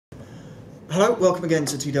Hello, welcome again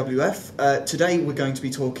to TWF. Today we're going to be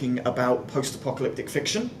talking about post-apocalyptic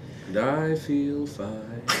fiction. And I feel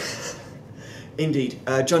fine. Indeed.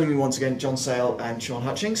 Joining me once again, John Sayle and Sean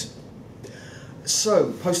Hutchings.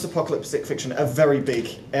 So, post-apocalyptic fiction, a very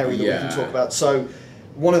big area that we can talk about. So,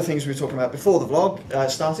 one of the things we were talking about before the vlog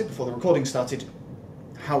started, before the recording started,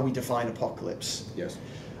 how we define apocalypse. Yes.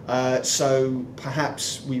 So,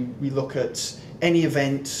 perhaps we look at any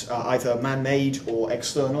event, either man-made or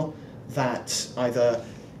external, that either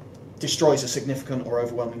destroys a significant or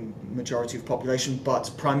overwhelming majority of population,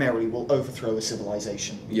 but primarily will overthrow a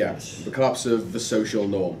civilization. Yes, the collapse of the social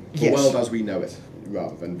norm, the world as we know it,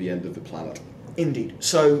 rather than the end of the planet. Indeed.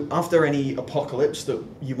 So after any apocalypse that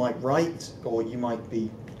you might write, or you might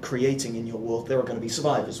be creating in your world, there are going to be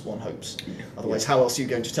survivors, one hopes. Otherwise, how else are you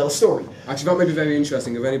going to tell a story? Actually, that may be very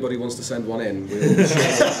interesting. If anybody wants to send one in, we'll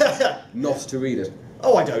sure not to read it.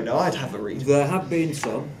 Oh, I don't know. I'd have a read. There have been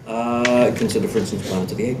some. Consider, for instance,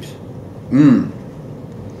 Planet of the Apes.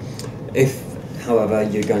 If, however,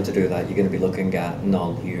 you're going to do that, you're going to be looking at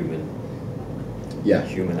non-human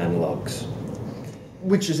human analogues.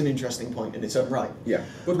 Which is an interesting point in its own right. Yeah,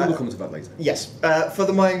 but we'll come to that later. Yes. For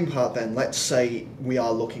the main part then, let's say we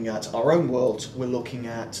are looking at our own world, we're looking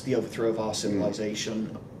at the overthrow of our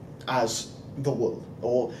civilization as the world,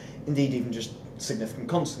 or indeed even just significant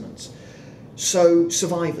continents. So,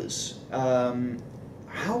 survivors.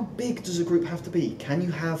 How big does a group have to be? Can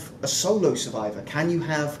you have a solo survivor? Can you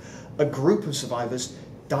have a group of survivors?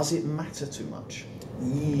 Does it matter too much?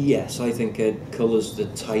 Yes, I think it colours the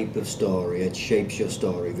type of story, it shapes your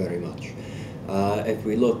story very much. If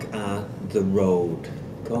we look at The Road,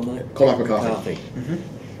 Cormac McCarthy.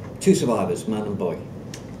 Two survivors, man and boy.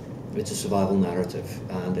 It's a survival narrative,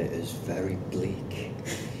 and it is very bleak.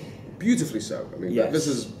 Beautifully so. I mean, this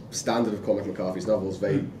is standard of Cormac McCarthy's novels.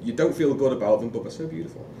 You don't feel good about them, but they're so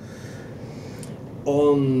beautiful.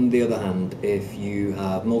 On the other hand, if you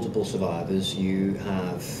have multiple survivors, you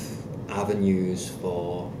have avenues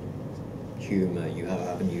for humour, you have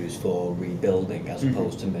avenues for rebuilding as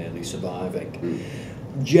opposed to merely surviving.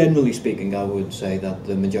 Generally speaking, I would say that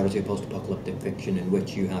the majority of post-apocalyptic fiction in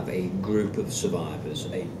which you have a group of survivors,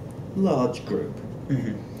 a large group,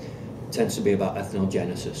 tends to be about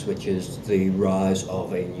ethnogenesis, which is the rise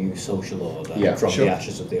of a new social order from the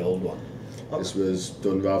ashes of the old one. This was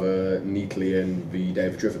done rather neatly in the Day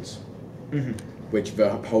of Triffids, which the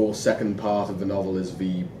whole second part of the novel is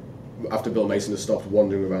after Bill Mason has stopped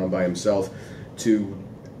wandering around by himself, to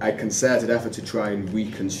a concerted effort to try and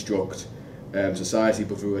reconstruct society,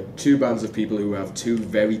 but there are two bands of people who have two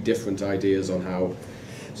very different ideas on how.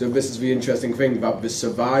 So this is the interesting thing, that the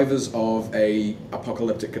survivors of a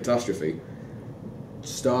apocalyptic catastrophe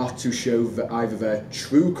start to show either their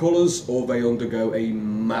true colours or they undergo a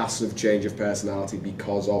massive change of personality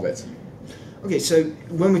because of it. Okay, so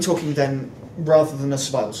when we're talking then, rather than a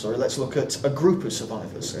survival story, let's look at a group of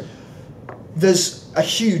survivors. Okay. There's a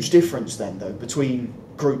huge difference then, though, between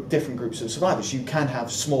different groups of survivors. You can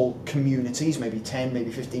have small communities, maybe 10,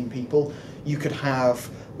 maybe 15 people. You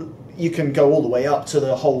can go all the way up to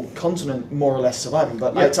the whole continent more or less surviving,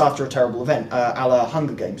 but it's after a terrible event, a la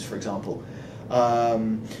Hunger Games, for example.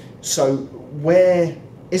 So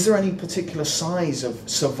is there any particular size of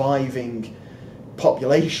surviving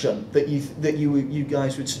population that you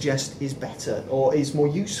guys would suggest is better or is more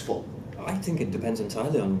useful? I think it depends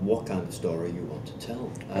entirely on what kind of story you want to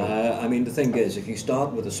tell. I mean, the thing is, if you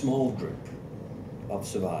start with a small group of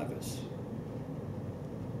survivors,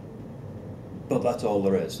 but that's all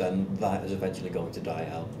there is, then that is eventually going to die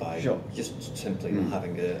out by just simply not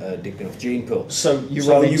having a deep enough gene pool. So you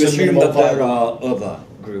assume that there are other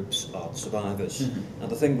groups of survivors. And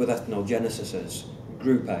the thing with ethnogenesis is,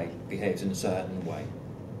 Group A behaves in a certain way.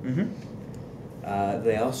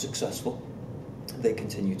 They are successful. They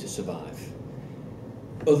continue to survive.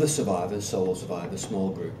 Other survivors, solo survivors, small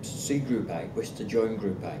groups, see Group A, wish to join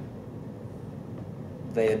Group A.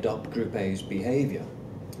 They adopt Group A's behaviour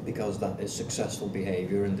because that is successful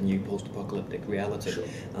behaviour in the new post-apocalyptic reality.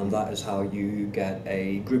 And that is how you get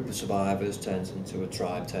a group of survivors turns into a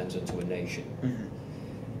tribe, turns into a nation.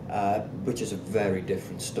 Which is a very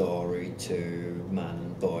different story to man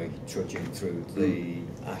and boy trudging through the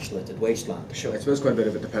ash-littered wasteland. I suppose quite a bit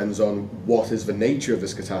of it depends on what is the nature of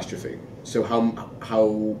this catastrophe. So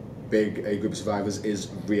how big a group of survivors is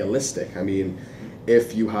realistic. I mean,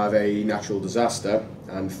 if you have a natural disaster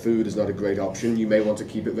and food is not a great option, you may want to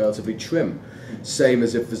keep it relatively trim. Same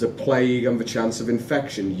as if there's a plague and the chance of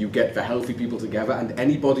infection, you get the healthy people together, and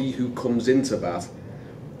anybody who comes into that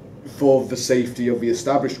for the safety of the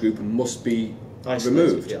established group must be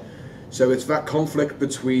removed. So it's that conflict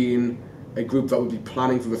between a group that would be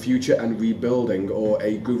planning for the future and rebuilding, or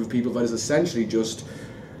a group of people that is essentially just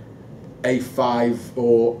a 5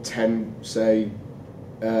 or 10, say,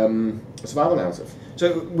 survival narrative.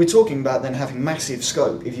 So we're talking about then having massive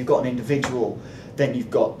scope. If you've got an individual, then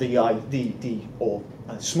you've got the or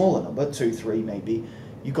a smaller number, 2, 3 maybe,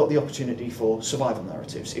 you've got the opportunity for survival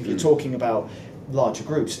narratives. If you're talking about larger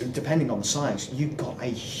groups, depending on the size, you've got a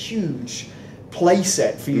huge play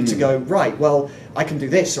set for you to go, right, well, I can do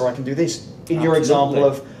this or I can do this. In your example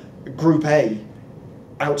of Group A,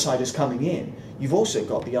 outsiders coming in, you've also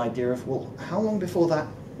got the idea of, well, how long before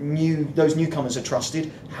those newcomers are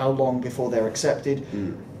trusted? How long before they're accepted?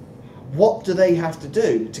 What do they have to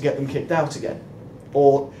do to get them kicked out again?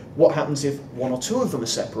 Or what happens if 1 or 2 of them are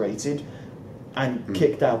separated and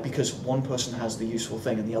kicked out because one person has the useful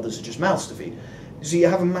thing and the others are just mouths to feed? So you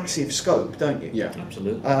have a massive scope, don't you? Yeah,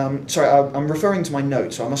 absolutely. Sorry, I'm referring to my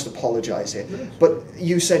notes, so I must apologise here. But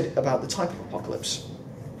you said about the type of apocalypse.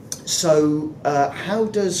 So how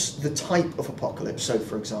does the type of apocalypse, so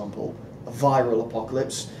for example, a viral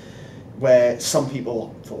apocalypse, where some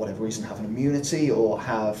people, for whatever reason, have an immunity or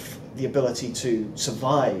have the ability to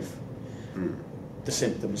survive the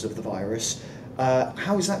symptoms of the virus,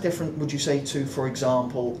 how is that different, would you say, to, for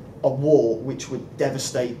example, a war which would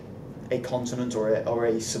devastate a continent or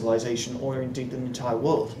a civilization or indeed an entire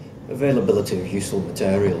world? Availability of useful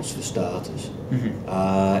materials for starters.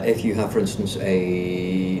 If you have, for instance,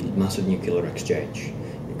 a massive nuclear exchange,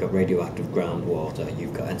 you've got radioactive groundwater,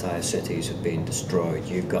 you've got entire cities have been destroyed,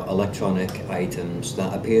 you've got electronic items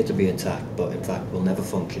that appear to be intact but in fact will never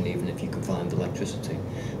function even if you can find electricity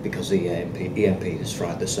because the EMP has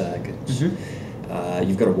fried the circuits.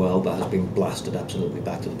 You've got a world that has been blasted absolutely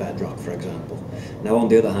back to the bedrock, for example. Now, on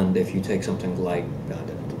the other hand, if you take something like, I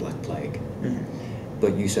don't know, the Black Plague,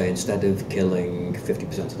 but you say instead of killing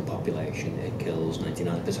 50% of the population, it kills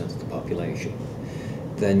 99% of the population,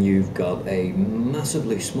 then you've got a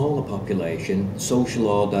massively smaller population, social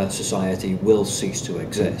order, society will cease to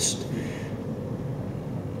exist.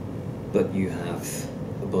 But you have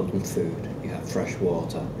abundant food, you have fresh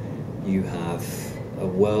water, you have a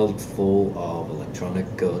world full of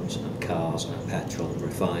electronic goods and cars and petrol,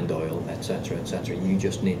 refined oil, etc., etc. You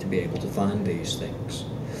just need to be able to find these things.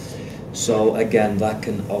 So again, that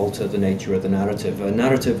can alter the nature of the narrative. A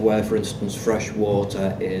narrative where, for instance, fresh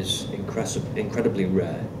water is incredibly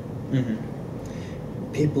rare,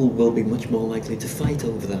 people will be much more likely to fight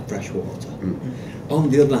over that fresh water. On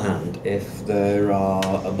the other hand, if there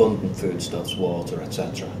are abundant foodstuffs, water,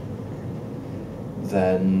 etc.,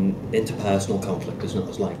 then interpersonal conflict is not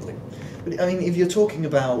as likely. But, I mean, if you're talking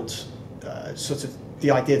about sort of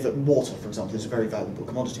the idea that water, for example, is a very valuable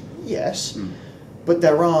commodity, yes, but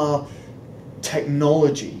there are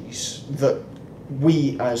technologies that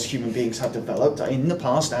we as human beings have developed in the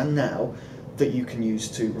past and now that you can use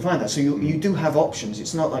to refine that. So you do have options.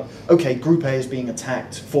 It's not like, okay, Group A is being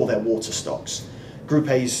attacked for their water stocks. Group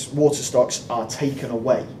A's water stocks are taken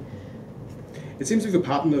away. It seems to be the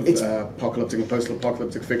pattern of apocalyptic and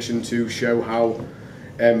post-apocalyptic fiction to show how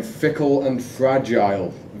fickle and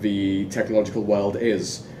fragile the technological world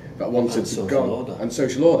is. That once it's gone, and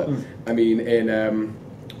social order. I mean, in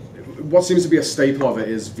what seems to be a staple of it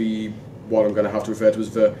is what I'm going to have to refer to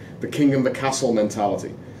as the king and the castle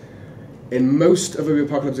mentality. In most of the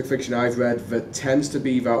apocalyptic fiction I've read, there tends to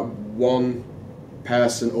be that one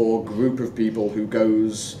person or group of people who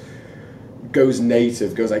goes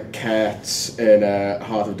native, goes like Kurtz in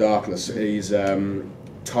Heart of Darkness. He's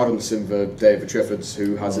Torrance in the Day of the Triffids,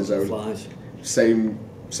 who has his own same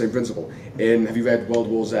principle. Have you read World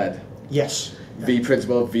War Z? Yes. The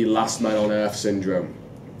principle of the last man on earth syndrome,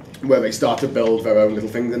 where they start to build their own little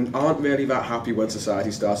things and aren't really that happy when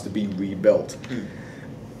society starts to be rebuilt.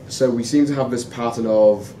 So we seem to have this pattern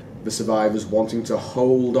of the survivors wanting to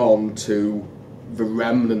hold on to the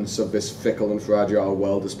remnants of this fickle and fragile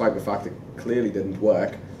world, despite the fact it clearly didn't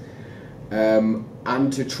work,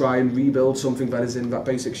 and to try and rebuild something that is in that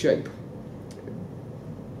basic shape.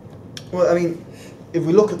 Well, I mean, if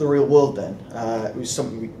we look at the real world then, it was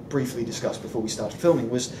something we briefly discussed before we started filming,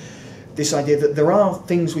 was this idea that there are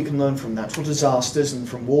things we can learn from natural disasters and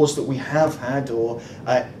from wars that we have had, or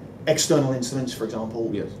external incidents, for example,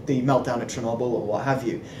 the meltdown at Chernobyl or what have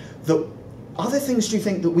you. Are there things, do you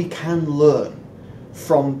think, that we can learn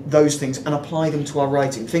from those things and apply them to our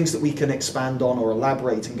writing? Things that we can expand on or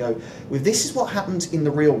elaborate and go, well, this is what happens in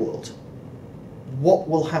the real world. What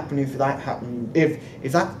will happen if that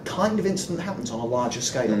if that kind of incident happens on a larger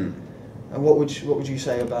scale? And what would you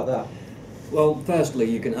say about that? Well, firstly,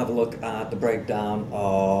 you can have a look at the breakdown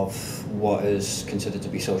of what is considered to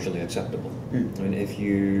be socially acceptable. I mean, if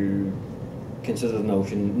you consider the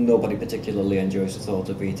notion nobody particularly enjoys the thought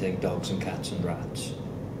of eating dogs and cats and rats.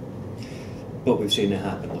 But we've seen it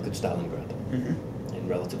happen. Look at Stalingrad in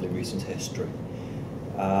relatively recent history.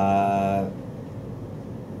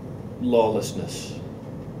 Lawlessness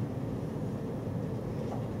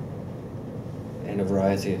in a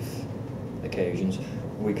variety of occasions.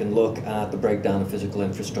 We can look at the breakdown of physical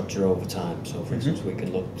infrastructure over time. So, for instance, we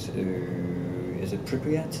can look to, is it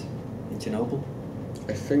Pripyat in Chernobyl?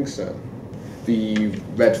 I think so. The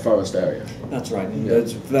Red Forest area. That's right. And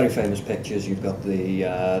there's very famous pictures. You've got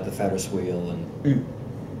the Ferris wheel and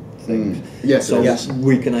things. Yes. So yes.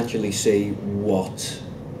 we can actually see what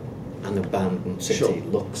an abandoned city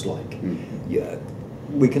looks like. Yeah.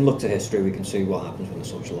 We can look to history. We can see what happens when the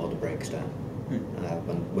social order breaks down.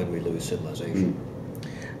 When we lose civilization.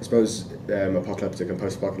 I suppose apocalyptic and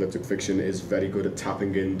post-apocalyptic fiction is very good at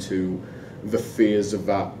tapping into the fears of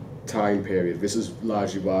that time period. This is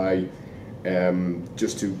largely why,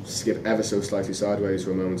 just to skip ever so slightly sideways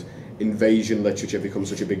for a moment, invasion literature becomes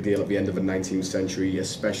such a big deal at the end of the 19th century,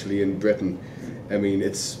 especially in Britain. I mean,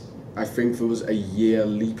 I think there was a year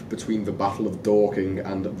leap between the Battle of Dorking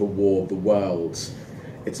and the War of the Worlds.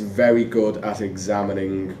 It's very good at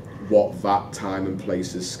examining what that time and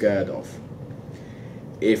place is scared of.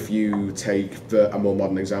 If you take a more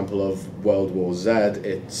modern example of World War Z,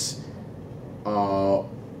 it's our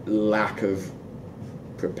lack of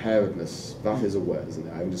preparedness. That is a word, isn't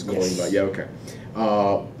it? I'm just calling that. Yeah, okay.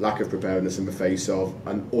 Our lack of preparedness in the face of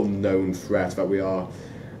an unknown threat, that we are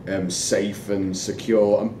safe and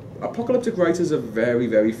secure. And apocalyptic writers are very,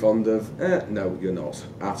 very fond of, no, you're not,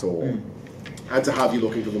 at all. And to have you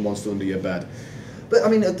looking for the monster under your bed. But I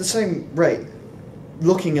mean, at the same rate,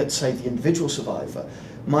 looking at, say, the individual survivor,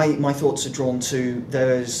 my thoughts are drawn to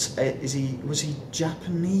was he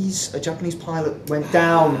Japanese? A Japanese pilot went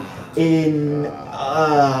down in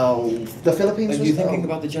the Philippines. Are you thinking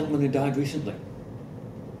about the gentleman who died recently?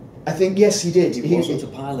 I think yes, he did. He wasn't a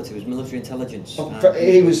pilot; he was military intelligence.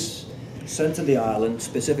 He was sent to the island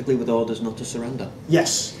specifically with orders not to surrender.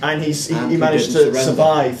 Yes, and he managed to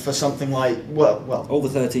survive for something like well over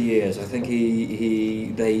 30 years. I think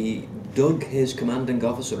they dug his commanding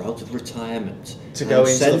officer out of retirement to go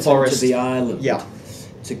into the forest to the island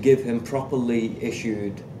to give him properly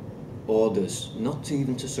issued orders, not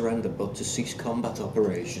even to surrender, but to cease combat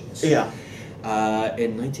operations. Yeah.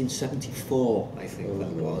 In 1974, I think that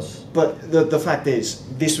was. But the fact is,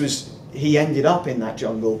 he ended up in that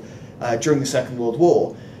jungle during the Second World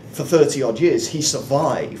War for 30 odd years. He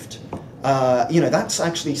survived. That's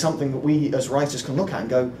actually something that we as writers can look at and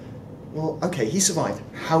go, well, okay, he survived.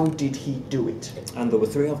 How did he do it? And there were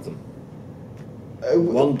 3 of them.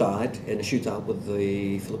 One died in a shootout with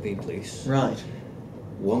the Philippine police. Right.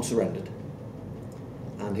 One surrendered.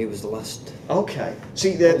 And he was the last. Okay.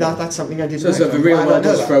 See, that's something I didn't know. So the real world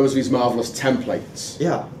does throw us these marvellous templates.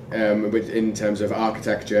 Yeah. In terms of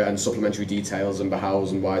architecture and supplementary details and the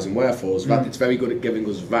hows and whys and wherefores. It's very good at giving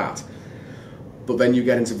us that. But then you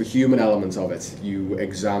get into the human element of it. You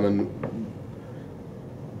examine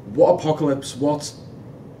what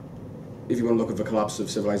if you want to look at the collapse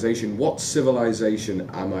of civilization, what civilization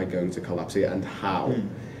am I going to collapse here and how?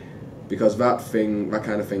 Because that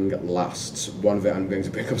kind of thing lasts. One of it, I'm going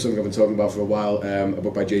to pick up something I've been talking about for a while, a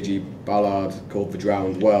book by J.G. Ballard called The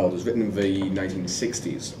Drowned World. It was written in the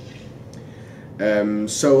 1960s.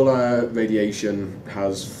 Solar radiation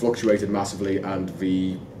has fluctuated massively, and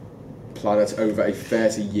the planet over a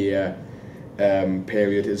 30-year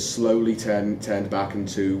period is slowly turned back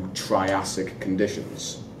into Triassic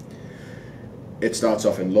conditions. It starts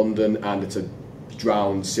off in London, and it's a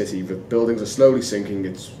drowned city. The buildings are slowly sinking.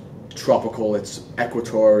 It's tropical, it's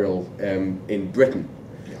equatorial in Britain,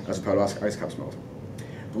 as opposed to ice caps melt.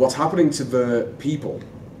 But what's happening to the people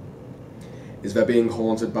is they're being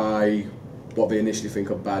haunted by what they initially think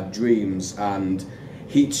are bad dreams and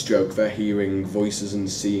heat stroke. They're hearing voices and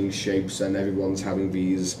seeing shapes, and everyone's having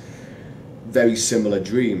these very similar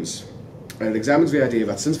dreams. And it examines the idea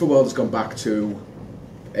that since the world has gone back to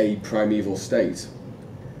a primeval state,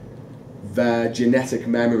 their genetic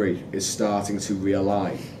memory is starting to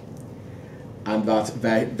realign, and that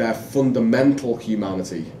their fundamental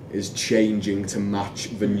humanity is changing to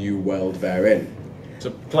match the new world they're in.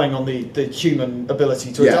 So playing on the human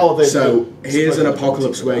ability to... Here's an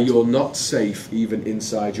apocalypse where you're not safe even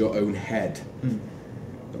inside your own head.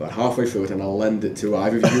 About halfway through it, and I'll lend it to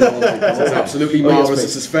either of you want it, because it's absolutely marvellous.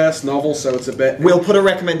 It's his first novel, so it's a bit... We'll put a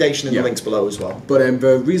recommendation in the links below as well. But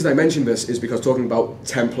the reason I mention this is because talking about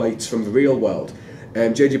templates from the real world,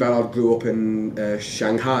 J.G. Ballard grew up in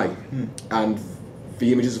Shanghai, and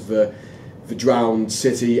the images of the the drowned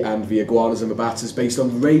city and the iguanas and the bats is based on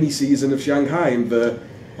the rainy season of Shanghai, and the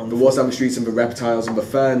wars down the streets and the reptiles and the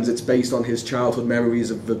ferns, it's based on his childhood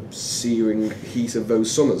memories of the searing heat of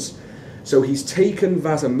those summers. So he's taken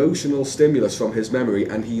that emotional stimulus from his memory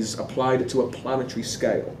and he's applied it to a planetary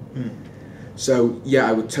scale. So yeah,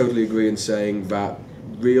 I would totally agree in saying that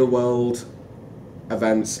real world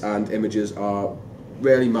events and images are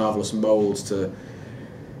really marvellous moulds to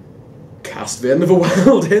cast the end of the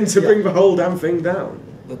world in to bring the whole damn thing down.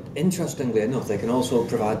 But interestingly enough, they can also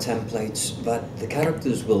provide templates that the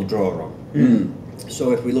characters will draw on.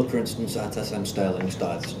 So if we look, for instance, at S.M. Sterling's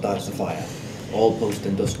Dies the Fire, all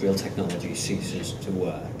post-industrial technology ceases to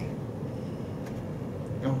work.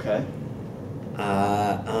 Okay.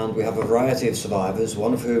 And we have a variety of survivors,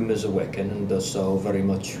 one of whom is a Wiccan and does so very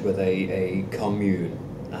much with a commune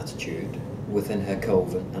attitude within her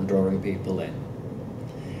coven and drawing people in.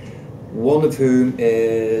 One of whom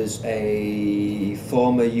is a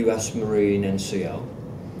former US Marine NCO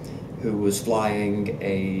who was flying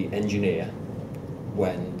a engineer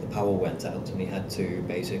when the power went out and he had to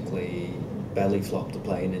basically belly flop the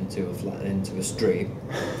plane into a stream.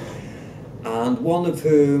 And one of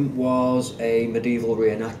whom was a medieval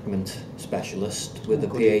reenactment specialist with a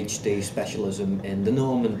PhD specialism in the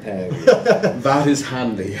Norman period. That is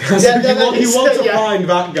handy. You want to find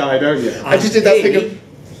that guy, don't you? I just did that thing of...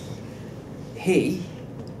 He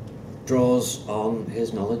draws on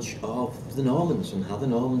his knowledge of the Normans and how the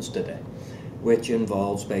Normans did it, which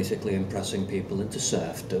involves basically impressing people into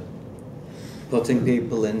serfdom, putting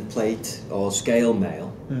people in plate or scale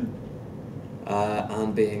mail,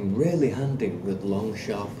 and being really handy with long,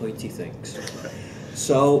 sharp, pointy things.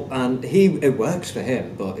 So, and it works for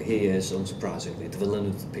him, but he is, unsurprisingly, the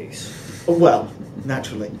villain of the piece. Well,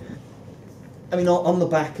 naturally. I mean, on the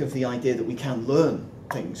back of the idea that we can learn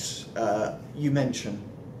things, you mention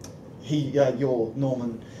your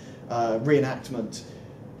Norman reenactment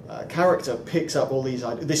character picks up all these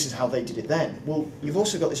ideas. This is how they did it then. Well, you've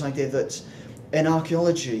also got this idea that in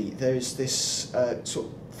archaeology there's this sort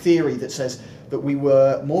of theory that says that we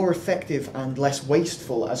were more effective and less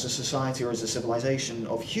wasteful as a society or as a civilization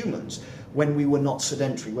of humans when we were not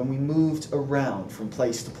sedentary, when we moved around from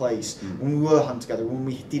place to place, when we were hunter-gatherer, when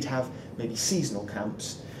we did have maybe seasonal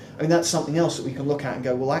camps. I mean, that's something else that we can look at and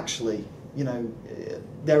go, well, actually, you know,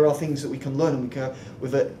 there are things that we can learn, and we can,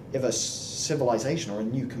 with a civilization or a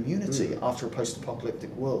new community after a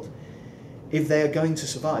post-apocalyptic world, if they are going to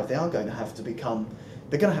survive, they are going to have to become,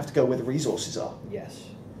 they're going to have to go where the resources are. Yes.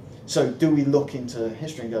 So do we look into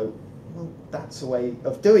history and go, well, that's a way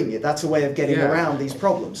of doing it, that's a way of getting around these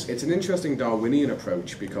problems? It's an interesting Darwinian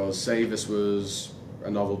approach, because say this was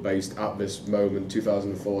a novel based at this moment,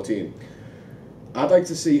 2014, I'd like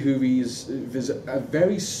to see who there's a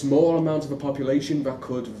very small amount of the population that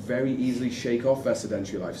could very easily shake off their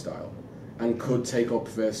sedentary lifestyle and could take up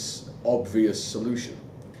this obvious solution.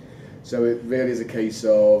 So it really is a case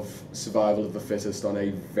of survival of the fittest on a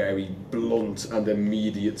very blunt and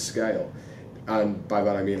immediate scale. And by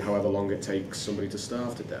that I mean however long it takes somebody to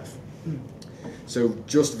starve to death. So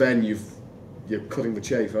just then you're cutting the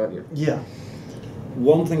chafe, aren't you? Yeah.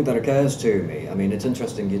 One thing that occurs to me, I mean, it's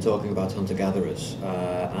interesting you're talking about hunter-gatherers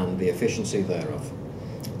and the efficiency thereof.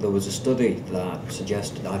 There was a study that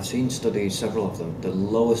suggested, I've seen studies, several of them, the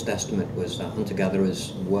lowest estimate was that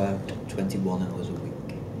hunter-gatherers worked 21 hours a week.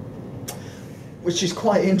 Which is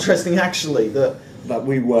quite interesting, actually, that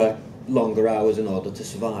we work longer hours in order to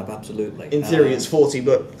survive, absolutely. in theory it's 40,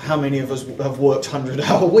 but how many of us have worked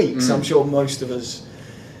 100-hour weeks? I'm sure most of us...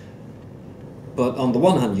 But on the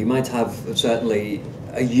one hand, you might have certainly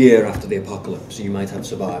a year after the apocalypse, you might have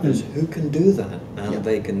survivors who can do that, and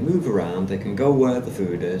they can move around, they can go where the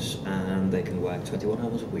food is, and they can work 21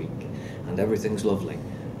 hours a week, and everything's lovely.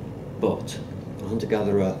 But a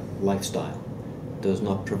hunter-gatherer lifestyle does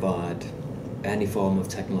not provide any form of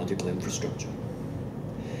technological infrastructure.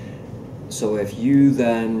 So if you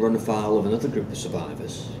then run afoul of another group of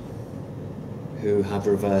survivors who have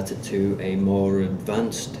reverted to a more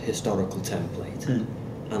advanced historical template,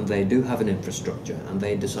 and they do have an infrastructure, and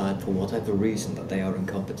they decide for whatever reason that they are in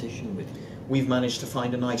competition with you. We've managed to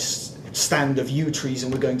find a nice stand of yew trees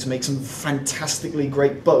and we're going to make some fantastically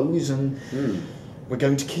great bows and we're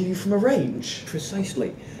going to kill you from a range.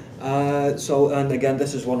 Precisely. And again,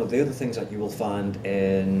 this is one of the other things that you will find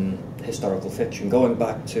in historical fiction, going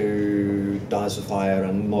back to Dies of Fire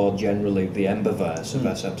and more generally the Emberverse of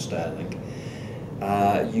S.M. Sterling.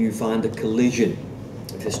 You find a collision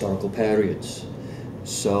of historical periods.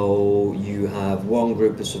 So you have one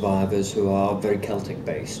group of survivors who are very Celtic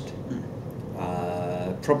based,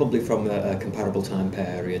 probably from a comparable time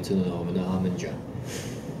period to the Norman Harmonger.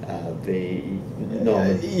 the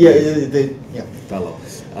Norman fellow.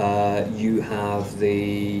 You have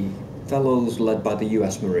the fellows led by the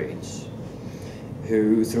US Marines,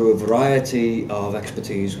 who, through a variety of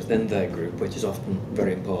expertise within their group, which is often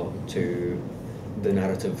very important to the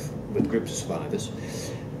narrative with groups of survivors,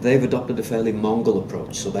 they've adopted a fairly Mongol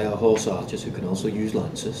approach. So they are horse archers who can also use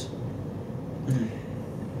lances.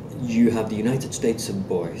 You have the United States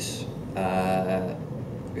boys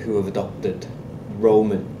who have adopted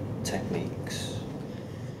Roman techniques,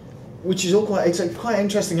 which is all quite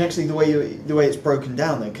interesting actually the way it's broken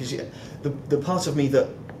down though, because the part of me that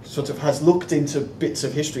sort of has looked into bits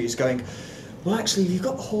of history is going, well actually you've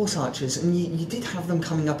got the horse archers and you did have them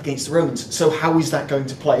coming up against the Romans, so how is that going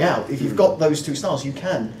to play out? If you've got those two styles, you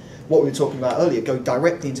can, what we were talking about earlier, go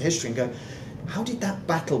directly into history and go, how did that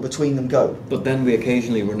battle between them go? But then we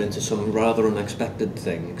occasionally run into some rather unexpected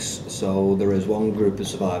things. So there is one group of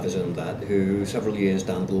survivors in that who, several years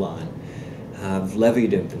down the line, have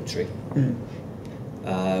levied infantry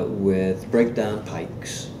with breakdown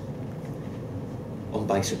pikes on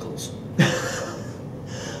bicycles.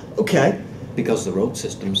 Okay. Because the road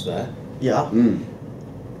system's there. Yeah.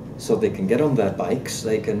 So they can get on their bikes,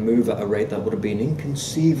 they can move at a rate that would have been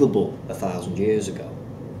inconceivable 1,000 years ago.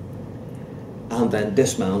 And then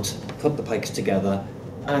dismount, put the pikes together,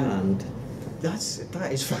 and that's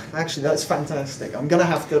fantastic. I'm gonna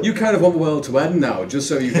have to. You kind of want the world to end now, just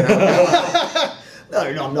so you can have.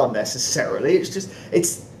 No, not necessarily. It's just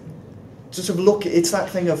it's that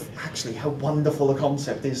thing of actually how wonderful a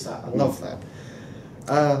concept is that. I love that.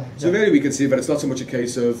 So really we could see that it's not so much a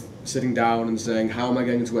case of sitting down and saying, how am I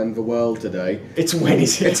going to end the world today? It's when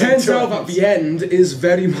is it? It turns out that the end is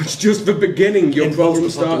very much just the beginning. Your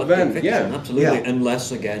problems start then. Fiction, absolutely.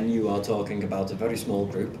 Unless, again, you are talking about a very small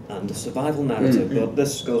group and a survival narrative. But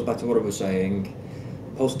this goes back to what I was saying.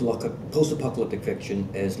 Post-apocalyptic fiction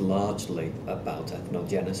is largely about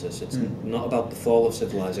ethnogenesis. It's not about the fall of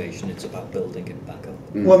civilization, it's about building it back up.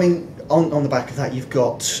 Well, I mean, on the back of that, you've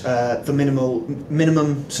got the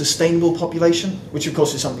minimum sustainable population, which of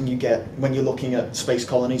course is something you get when you're looking at space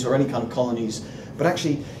colonies or any kind of colonies. But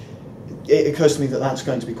actually, it occurs to me that that's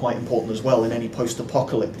going to be quite important as well in any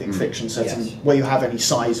post-apocalyptic fiction setting where you have any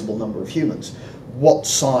sizable number of humans. What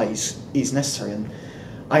size is necessary? And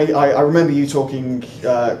I remember you talking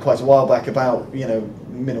quite a while back about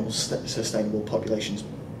minimal sustainable populations,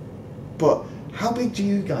 but how big do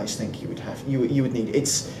you guys think you would need?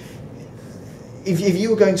 It's if you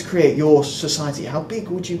were going to create your society, how big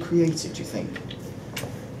would you create it? Do you think?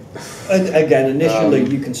 And again, initially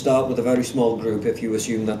you can start with a very small group if you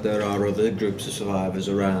assume that there are other groups of survivors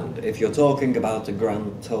around. If you're talking about a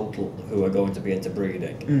grand total who are going to be into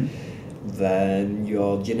breeding. Then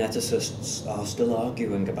your geneticists are still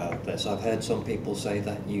arguing about this. I've heard some people say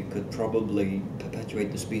that you could probably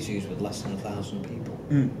perpetuate the species with less than 1,000 people.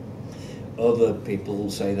 Other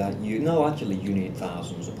people say that you need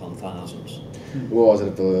thousands upon thousands. What was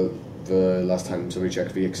it the last time somebody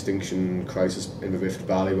checked the extinction crisis in the Rift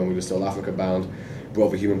Valley when we were still Africa bound,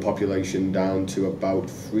 brought the human population down to about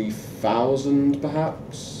 3,000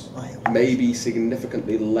 perhaps? Maybe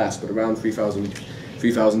significantly less, but around 3,000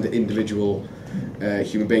 individual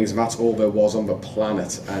human beings, and that's all there was on the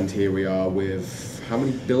planet. And here we are with how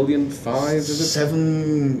many billion? 5? Is it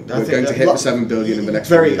 7? We're going to hit the 7 billion in the next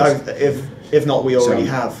few years. If not, we already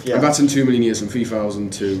have. Yeah. And that's in 2 million years, from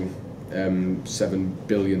 3,000 to 7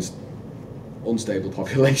 billion unstable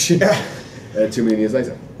population. 2 million years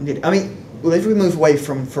later. Indeed. I mean, well, if we move away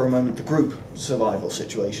from for a moment the group survival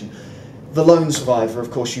situation. The lone survivor, of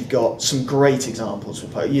course, you've got some great examples.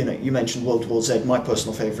 You mentioned World War Z. My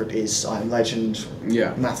personal favourite is I Am Legend.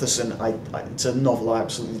 Yeah. Matheson. It's a novel I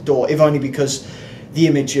absolutely adore, if only because the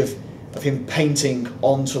image of him painting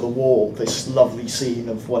onto the wall this lovely scene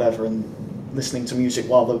of whatever and listening to music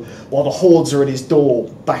while the hordes are at his door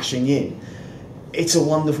bashing in. It's a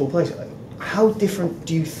wonderful place. How different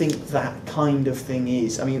do you think that kind of thing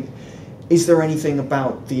is? I mean, is there anything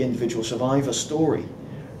about the individual survivor story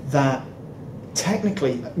that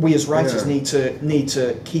technically we as writers need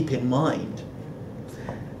to keep in mind?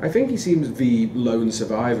 I think he seems the lone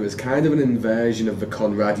survivor is kind of an inversion of the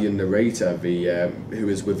Conradian narrator, who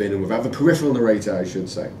is within and without, the peripheral narrator, I should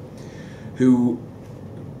say, who,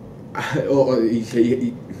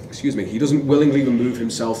 he doesn't willingly remove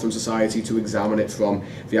himself from society to examine it from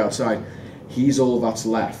the outside. He's all that's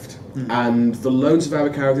left, and the lone survivor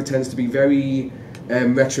character tends to be very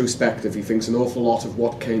retrospective. He thinks an awful lot of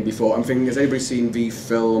what came before. I'm thinking, has anybody seen the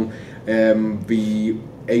film The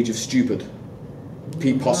Age of Stupid?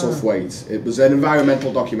 Pete Postlethwaite. It was an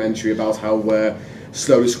environmental documentary about how we're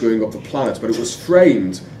slowly screwing up the planet, but it was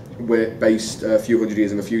framed we're based a few hundred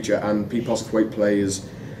years in the future, and Pete Postlethwaite plays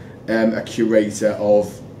a curator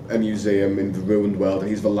of a museum in the ruined world, and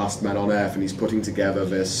he's the last man on Earth, and he's putting together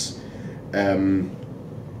this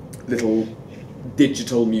little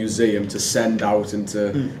digital museum to send out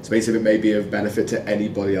into space if it may be of benefit to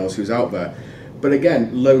anybody else who's out there. But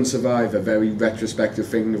again, Lone Survivor, very retrospective,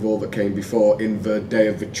 thinking of all that came before. In the Day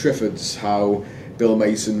of the Triffids, how Bill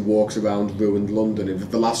Mason walks around ruined London. In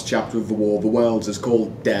the last chapter of The War of the Worlds is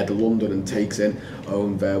called Dead London, and takes in, oh,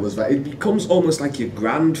 and there was that. It becomes almost like your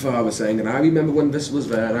grandfather saying, and I remember when this was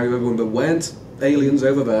there, and I remember when there weren't aliens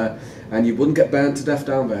over there, and you wouldn't get burnt to death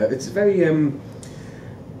down there. It's very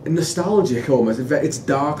nostalgic almost. It's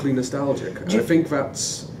darkly nostalgic. And I think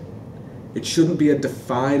it shouldn't be a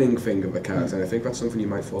defining thing of a character, and I think that's something you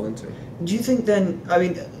might fall into. Do you think then, I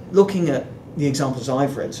mean, looking at the examples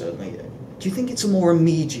I've read certainly, do you think it's a more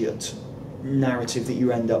immediate narrative that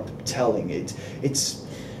you end up telling? It's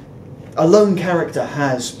a lone character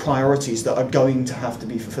has priorities that are going to have to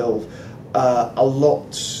be fulfilled a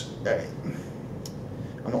lot.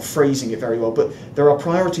 I'm not phrasing it very well, but there are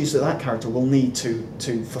priorities that character will need to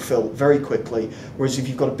fulfill very quickly, whereas if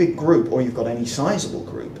you've got a big group, or you've got any sizable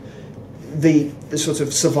group, the sort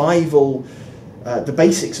of survival, the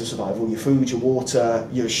basics of survival, your food, your water,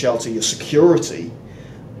 your shelter, your security,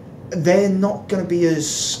 they're not going to be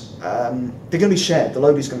as... they're going to be shared, the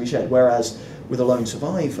load is going to be shared, whereas with a lone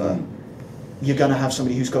survivor, you're going to have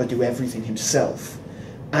somebody who's got to do everything himself.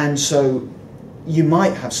 And so you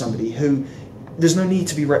might have somebody who... There's no need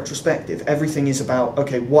to be retrospective. Everything is about,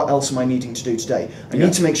 okay, what else am I needing to do today? I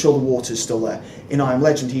need to make sure the water's still there. In I Am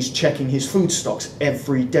Legend, he's checking his food stocks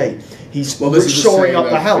every day. He's shoring up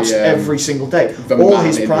the house every single day. All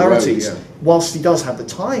his priorities, whilst he does have the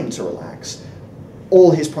time to relax,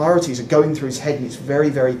 all his priorities are going through his head, and it's very,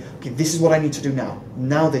 very, okay, this is what I need to do now.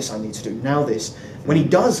 Now this I need to do. Now this. When he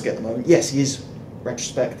does get the moment, yes, he is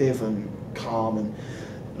retrospective and calm, and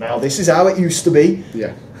now this is how it used to be.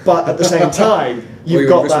 Yeah. But at the same time, you've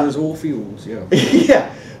got that... all fuels, yeah.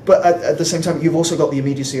 Yeah, but at the same time, you've also got the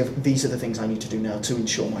immediacy of, these are the things I need to do now to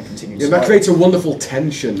ensure my continued survival. That creates a wonderful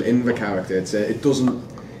tension in the character.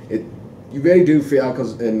 You really do feel,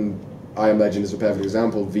 because in I Am Legend is a perfect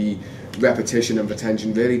example, the repetition and the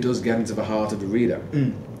tension really does get into the heart of the reader.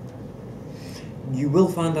 You will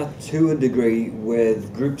find that to a degree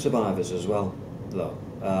with group survivors as well, though.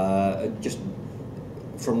 Just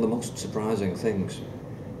from the most surprising things.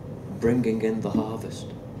 Bringing in the harvest.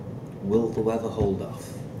 Will the weather hold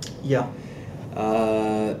off? Yeah.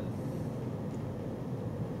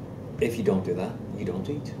 If you don't do that, you don't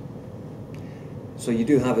eat. So you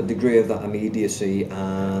do have a degree of that immediacy,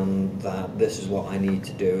 and that this is what I need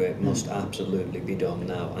to do, it must absolutely be done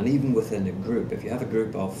now. And even within a group, if you have a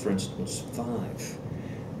group of, for instance, 5,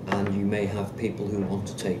 and you may have people who want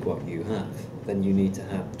to take what you have, then you need to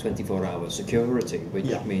have 24-hour security, which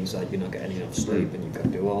means that you're not getting enough sleep and you've got to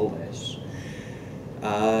do all this.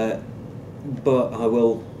 But I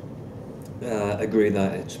will agree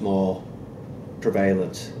that it's more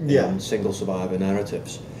prevalent in single survivor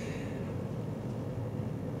narratives.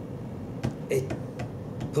 It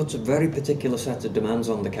puts a very particular set of demands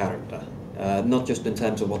on the character, not just in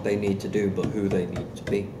terms of what they need to do, but who they need to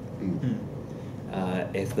be.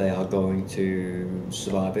 If they are going to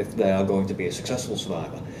survive, if they are going to be a successful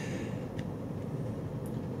survivor.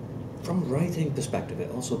 From a writing perspective,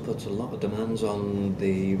 it also puts a lot of demands on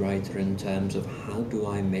the writer in terms of, how do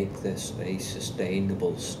I make this a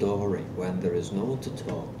sustainable story when there is no one to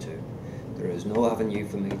talk to, there is no avenue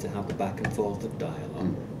for me to have the back and forth of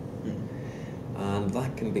dialogue, and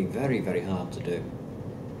that can be very, very hard to do.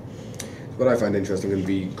 What I find interesting in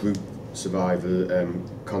the group survivor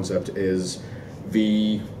concept is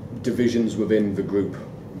the divisions within the group,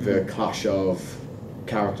 the clash of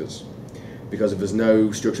characters. Because if there's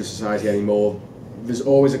no structured society anymore, there's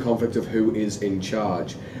always a conflict of who is in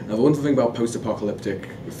charge. Now, the wonderful thing about post-apocalyptic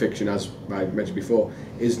fiction, as I mentioned before,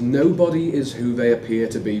 is nobody is who they appear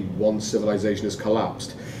to be once civilization has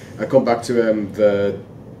collapsed. I come back to the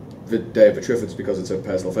Day of the Triffids because it's a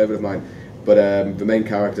personal favourite of mine. But the main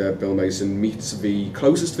character, Bill Mason, meets the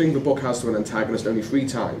closest thing the book has to an antagonist only 3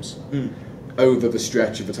 times. Over the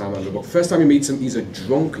stretch of the time of the book. First time he meets him, he's a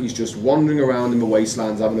drunk, he's just wandering around in the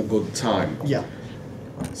wastelands having a good time. Yeah.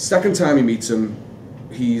 Second time he meets him,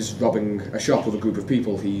 he's robbing a shop with a group of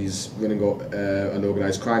people, he's running an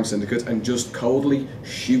organised crime syndicate, and just coldly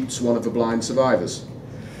shoots one of the blind survivors.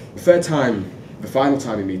 The third time, the final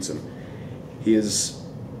time he meets him, he is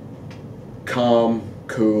calm,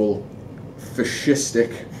 cool,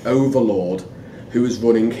 fascistic overlord who is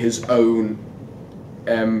running his own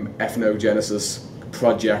ethnogenesis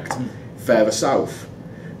project further south.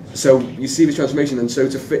 So you see this transformation, and so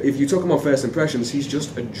if you took him on first impressions, he's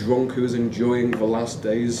just a drunk who's enjoying the last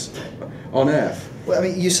days on Earth. Well, I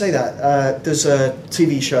mean, you say that. There's a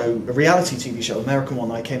TV show, a reality TV show, American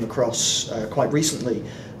one I came across quite recently,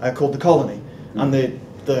 called The Colony. And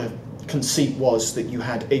the conceit was that you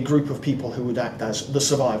had a group of people who would act as the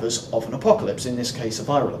survivors of an apocalypse, in this case a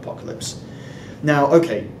viral apocalypse. Now,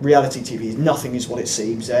 okay, reality TV, nothing is what it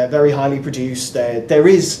seems. They're very highly produced. There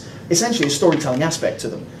is essentially a storytelling aspect to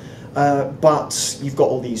them. But you've got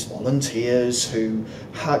all these volunteers who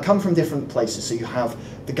come from different places. So you have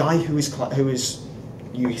the guy who is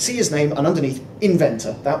you see his name, and underneath,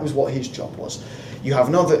 inventor. That was what his job was. You have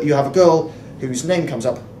a girl whose name comes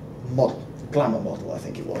up, model, glamour model, I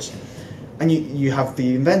think it was. And you have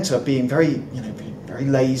the inventor being very, very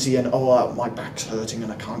lazy and, my back's hurting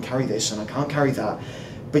and I can't carry this and I can't carry that.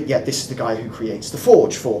 But yet this is the guy who creates the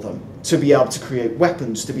forge for them, to be able to create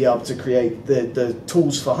weapons, to be able to create the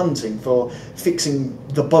tools for hunting, for fixing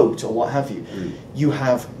the boat or what have you. You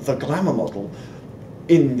have the glamour model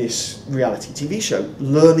in this reality TV show,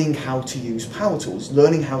 learning how to use power tools,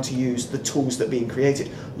 learning how to use the tools that are being created,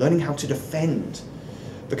 learning how to defend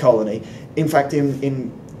the colony. In fact,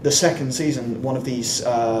 in the second season, one of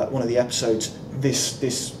the episodes,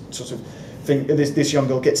 this sort of thing, this young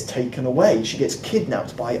girl gets taken away. She gets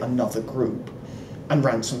kidnapped by another group and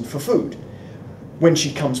ransomed for food. When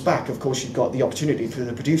she comes back, of course, you've got the opportunity for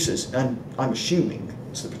the producers, and I'm assuming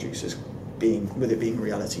it's the producers, with it being a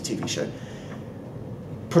reality TV show,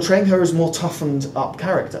 portraying her as a more toughened up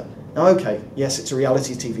character. Now, okay, yes, it's a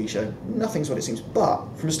reality TV show. Nothing's what it seems, but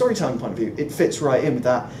from a storytelling point of view, it fits right in with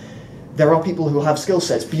that. There are people who have skill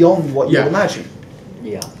sets beyond what you'd imagine.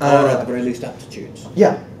 Yeah, or at the very least aptitudes.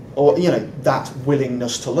 Yeah, or that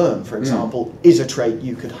willingness to learn, for example, is a trait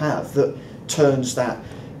you could have that turns that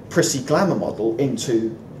prissy glamour model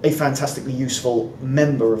into a fantastically useful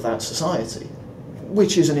member of that society,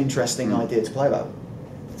 which is an interesting idea to play about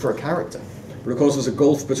for a character. But of course there's a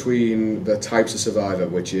gulf between the types of survivor,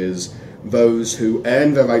 which is those who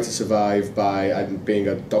earn their right to survive by being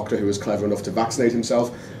a doctor who is clever enough to vaccinate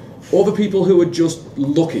himself, or the people who are just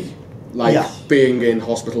lucky, like being in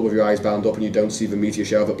hospital with your eyes bound up and you don't see the meteor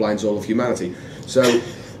shower that blinds all of humanity. So,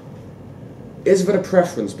 is there a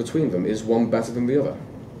preference between them? Is one better than the other?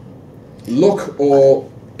 Luck or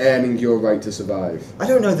earning your right to survive? I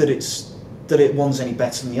don't know that one's any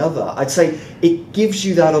better than the other. I'd say it gives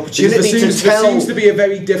you that opportunity to tell. There seems to be a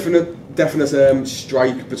very definite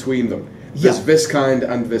strike between them. There's this kind,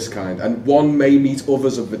 and one may meet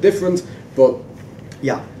others of the different, but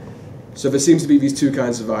so there seems to be these two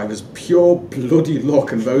kinds of survivors: pure bloody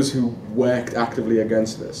luck, and those who worked actively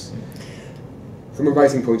against this. From a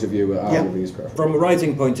writing point of view, From a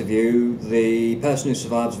writing point of view, the person who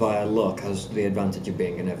survives via luck has the advantage of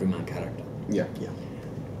being an everyman character. Yeah.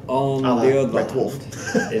 On the other Red hand,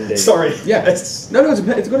 Dwarf. indeed. Sorry. Yeah. It's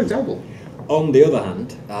a good example. On the other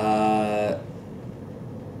hand,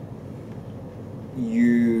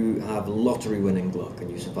 you have lottery-winning luck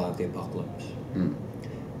and you survive the apocalypse.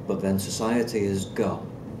 But then society is gone,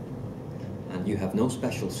 and you have no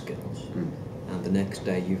special skills. And the next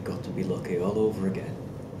day you've got to be lucky all over again,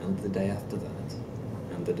 and the day after that,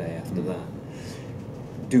 and the day after that.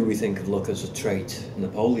 Do we think of luck as a trait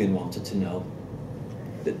Napoleon wanted to know?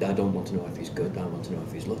 That I don't want to know if he's good, I want to know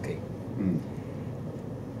if he's lucky.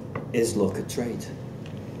 Is luck a trait?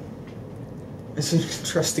 It's an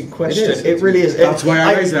interesting question. It really is. That's why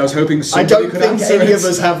I raised it. I was hoping somebody could answer it. I don't think any of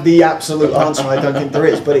us have the absolute answer. I don't think there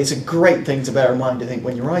is, but it's a great thing to bear in mind, I think,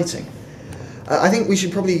 when you're writing. I think we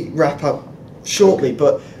should probably wrap up shortly,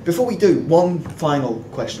 but before we do, one final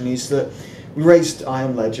question is that we raised I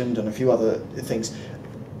Am Legend and a few other things.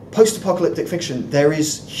 Post-apocalyptic fiction, there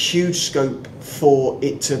is huge scope for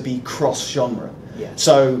it to be cross-genre.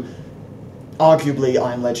 So, arguably,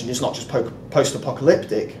 I Am Legend is not just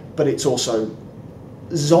post-apocalyptic, but it's also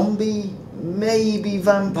zombie, maybe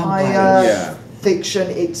vampire fiction.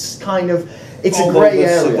 It's kind of, it's a grey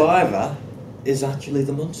area. The survivor is actually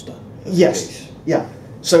the monster. Yes, yeah.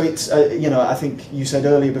 So it's, I think you said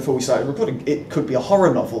earlier before we started recording, it could be a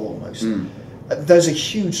horror novel almost. There's a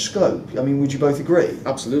huge scope. I mean, would you both agree?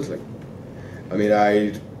 Absolutely. I mean,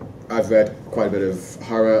 I've read quite a bit of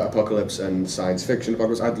horror, apocalypse, and science fiction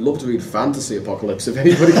apocalypse. I'd love to read fantasy apocalypse. If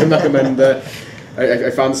anybody can recommend a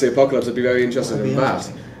fantasy apocalypse, I'd be very interested in that.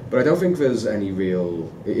 But I don't think there's any real.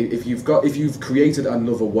 If you've created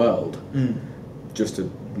another world, just to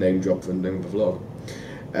name drop the name of the vlog,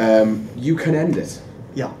 you can end it.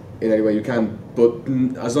 Yeah. In any way you can, but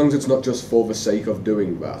as long as it's not just for the sake of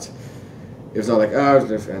doing that. It's not like,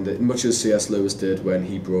 end it, much as C.S. Lewis did when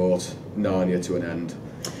he brought Narnia to an end.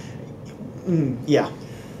 Yeah.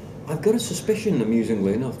 I've got a suspicion,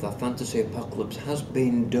 amusingly enough, that Fantasy Apocalypse has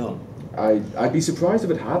been done I'd be surprised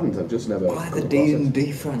if it hadn't. I've just never. by the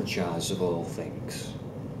D&D franchise of all things.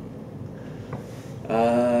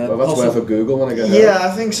 Well, that's worth a Google when I get Yeah,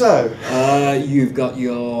 I think so. You've got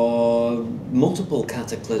your multiple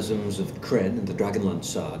cataclysms of Kryn in the Dragonlance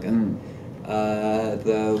saga.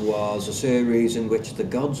 There was a series in which the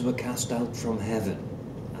gods were cast out from heaven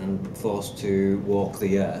and forced to walk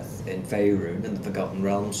the earth in Faerun in the Forgotten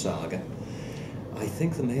Realms saga. I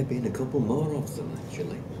think there may have been a couple more of them,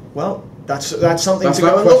 actually. Well, that's something That's to go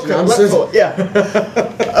that and look question at. answered.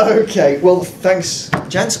 Yeah. Okay. Well, thanks,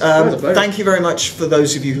 gents. Thank you very much for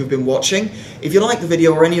those of you who've been watching. If you like the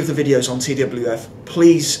video or any of the videos on TWF,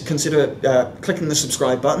 please consider clicking the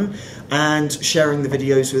subscribe button and sharing the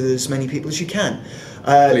videos with as many people as you can.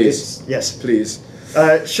 Please. Yes. Please.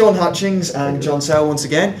 Sean Hutchings and John Sayle once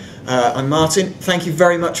again. I'm Martin. Thank you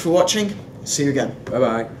very much for watching. See you again. Bye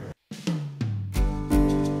bye.